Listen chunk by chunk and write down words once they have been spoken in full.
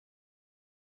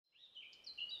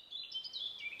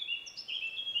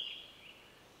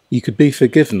You could be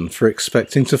forgiven for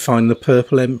expecting to find the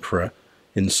purple emperor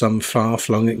in some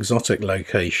far-flung exotic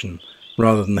location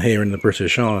rather than here in the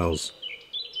British Isles.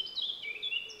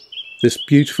 This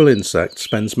beautiful insect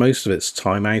spends most of its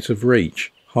time out of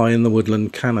reach, high in the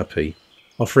woodland canopy,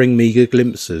 offering meagre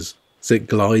glimpses as it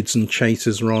glides and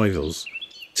chases rivals,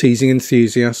 teasing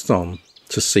enthusiasts on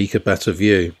to seek a better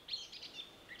view.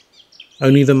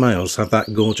 Only the males have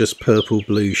that gorgeous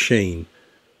purple-blue sheen,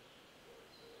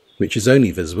 which is only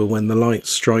visible when the light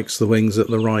strikes the wings at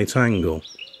the right angle.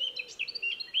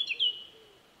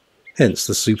 Hence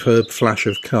the superb flash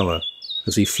of colour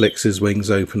as he flicks his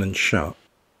wings open and shut.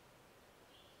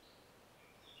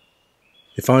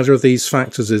 If either of these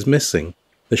factors is missing,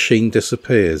 the sheen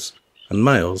disappears, and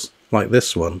males, like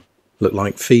this one, look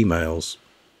like females.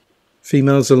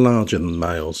 Females are larger than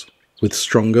males, with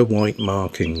stronger white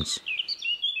markings.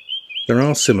 There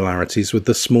are similarities with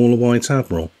the smaller white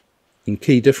admiral, and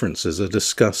key differences are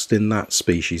discussed in that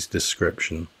species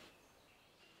description.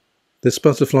 This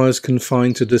butterfly is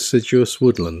confined to deciduous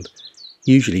woodland,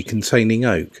 usually containing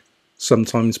oak,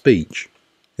 sometimes beech,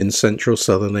 in central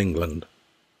southern England.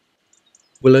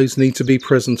 Willows need to be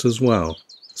present as well,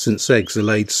 since eggs are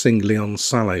laid singly on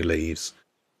sallow leaves.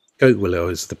 Goat willow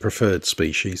is the preferred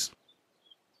species.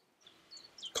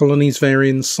 Colonies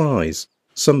vary in size,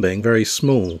 some being very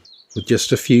small, with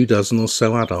just a few dozen or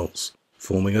so adults,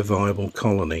 forming a viable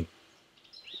colony.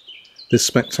 This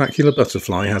spectacular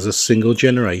butterfly has a single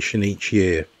generation each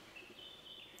year.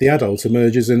 The adult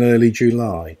emerges in early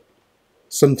July,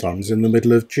 sometimes in the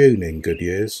middle of June in good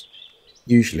years,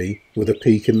 usually with a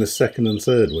peak in the 2nd and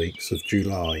 3rd weeks of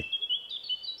July.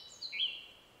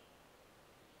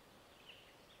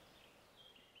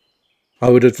 I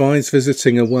would advise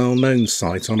visiting a well-known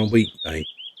site on a weekday,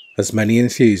 as many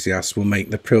enthusiasts will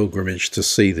make the pilgrimage to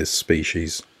see this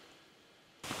species.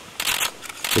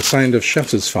 The sound of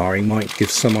shutters firing might give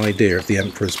some idea of the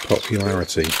emperor's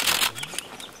popularity.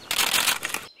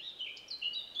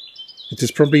 It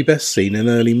is probably best seen in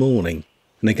early morning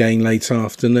and again late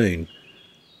afternoon,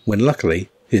 when luckily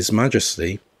His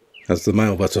Majesty, as the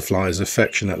male butterfly is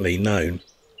affectionately known,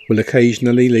 will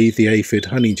occasionally leave the aphid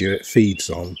honeydew it feeds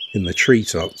on in the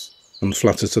treetops and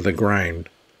flutter to the ground.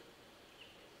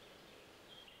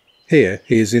 Here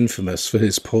he is infamous for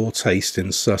his poor taste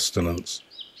in sustenance.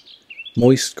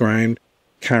 Moist ground,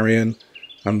 carrion,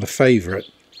 and the favourite,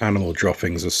 animal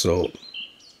droppings asort.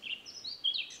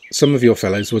 Some of your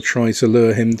fellows will try to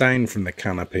lure him down from the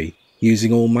canopy,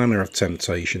 using all manner of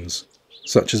temptations,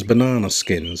 such as banana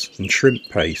skins and shrimp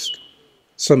paste.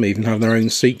 Some even have their own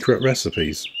secret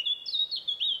recipes.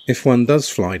 If one does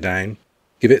fly down,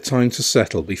 give it time to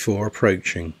settle before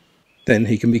approaching. Then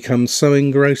he can become so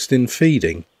engrossed in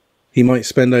feeding, he might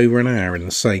spend over an hour in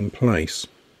the same place.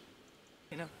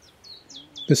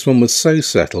 This one was so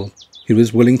settled, he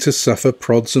was willing to suffer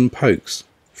prods and pokes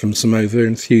from some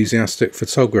over-enthusiastic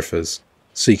photographers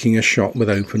seeking a shot with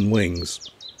open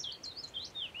wings.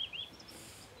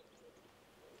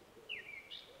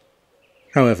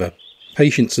 However,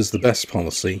 patience is the best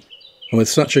policy, and with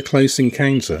such a close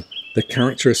encounter, the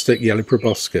characteristic yellow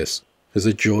proboscis is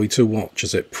a joy to watch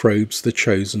as it probes the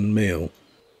chosen meal,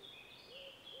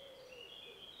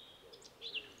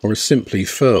 or is simply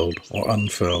furled or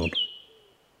unfurled.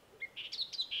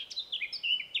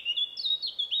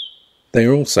 They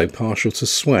are also partial to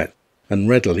sweat and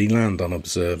readily land on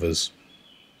observers.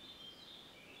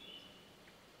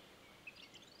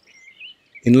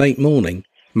 In late morning,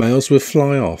 males will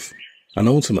fly off and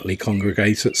ultimately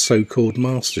congregate at so-called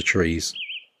master trees.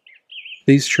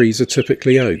 These trees are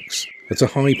typically oaks at a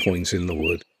high point in the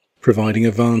wood, providing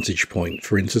a vantage point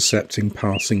for intercepting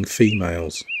passing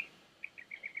females.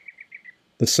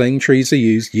 The same trees are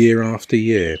used year after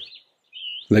year.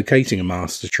 Locating a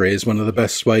master tree is one of the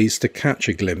best ways to catch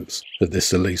a glimpse of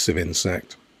this elusive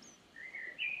insect.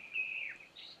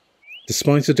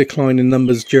 Despite a decline in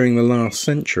numbers during the last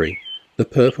century, the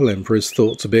purple emperor is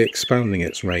thought to be expanding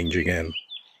its range again.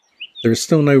 There is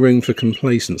still no room for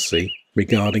complacency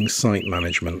regarding site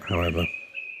management, however.